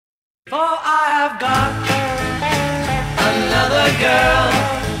For I have got another girl,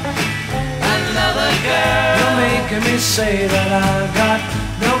 another girl. You're making me say that I've got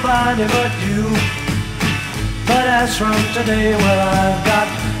nobody but you. But as from today, well, I've got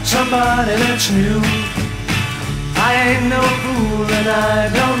somebody that's new. I ain't no fool and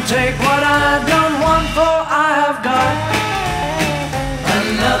I don't take what I don't want, for I have got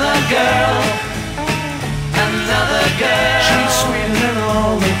another girl, another girl. She's sweeter than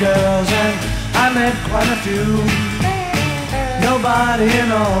all the girls, and I met quite a few. Nobody in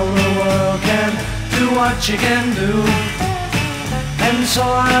all the world can do what she can do. And so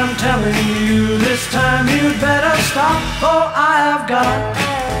I'm telling you, this time you'd better stop, for I have got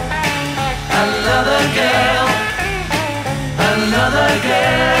another girl, another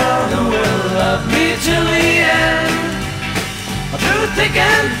girl who will love me till the end. Through thick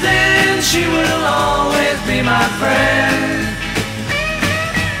and thin, she will always be my friend.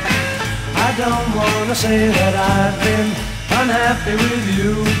 I don't want to say that I've been unhappy with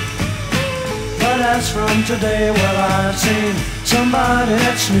you, but as from today, well, I've seen somebody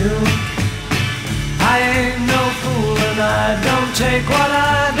that's new. I ain't no fool and I don't take what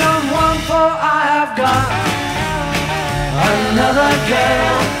I don't want, for I have got another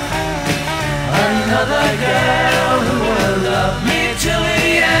girl, another girl who will love me till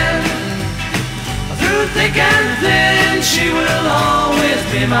the end. Through thick and thin, she will always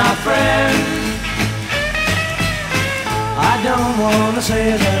be my friend. I don't want to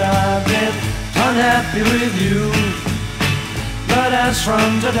say that I've been unhappy with you, but as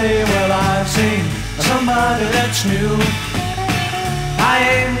from today, well, I've seen somebody that's new. I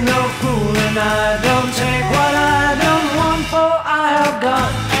ain't no fool and I don't take what I don't want, for I have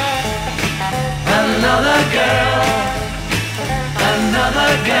got another girl,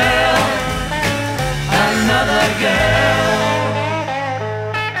 another girl, another girl.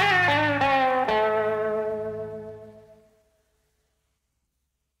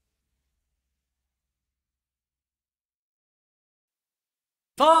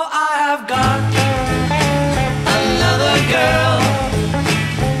 For I have got another girl,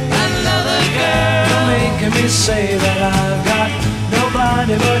 another girl. You're making me say that I've got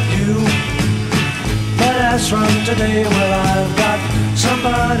nobody but you. But as from today, well, I've got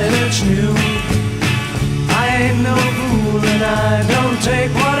somebody that's new. I ain't no fool and I don't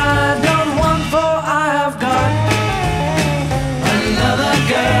take what I don't want, for I have got another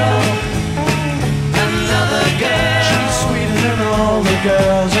girl, another girl. She's sweeter than all the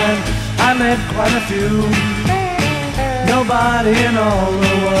girls, and I met quite a few. Nobody in all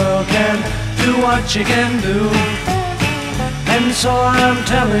the world can do what she can do. And so I'm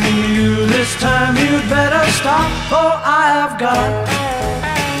telling you, this time you'd better stop, for I have got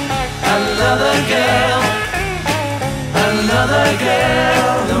another girl, another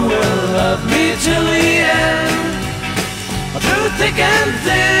girl who will love me till the end. Through thick and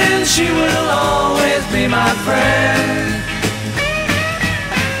thin, she will always be my friend.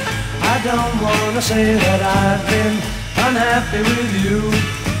 I don't want to say that I've been unhappy with you,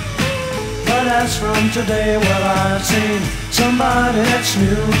 but as from today, well, I've seen somebody that's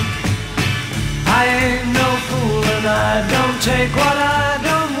new. I ain't no fool and I don't take what I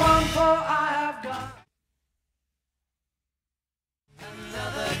don't want, for I have got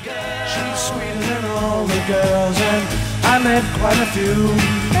another girl. She's sweeter than all the girls, and I met quite a few.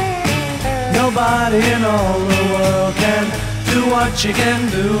 Nobody in all the world can do what she can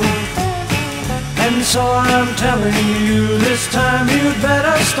do. And so I'm telling you, this time you'd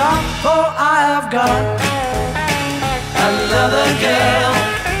better stop, for I have got another girl,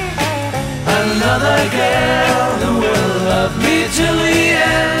 another girl who will love me till the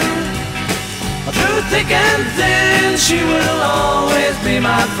end. Through thick and thin, she will always be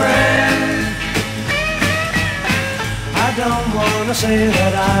my friend. I don't want to say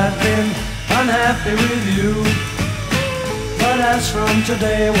that I've been unhappy with you, but as from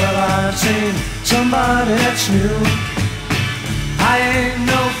today, well, I've seen somebody that's new. I ain't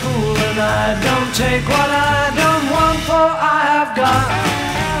no fool and I don't take what I don't want, for I have got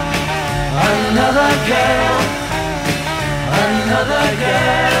another girl, another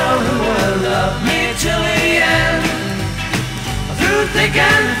girl who will love me till the end. Through thick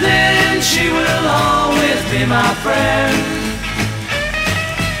and thin, she will always be my friend.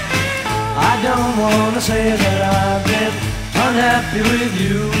 I don't want to say that I've been unhappy with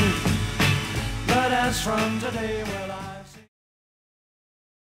you, but as from today, well,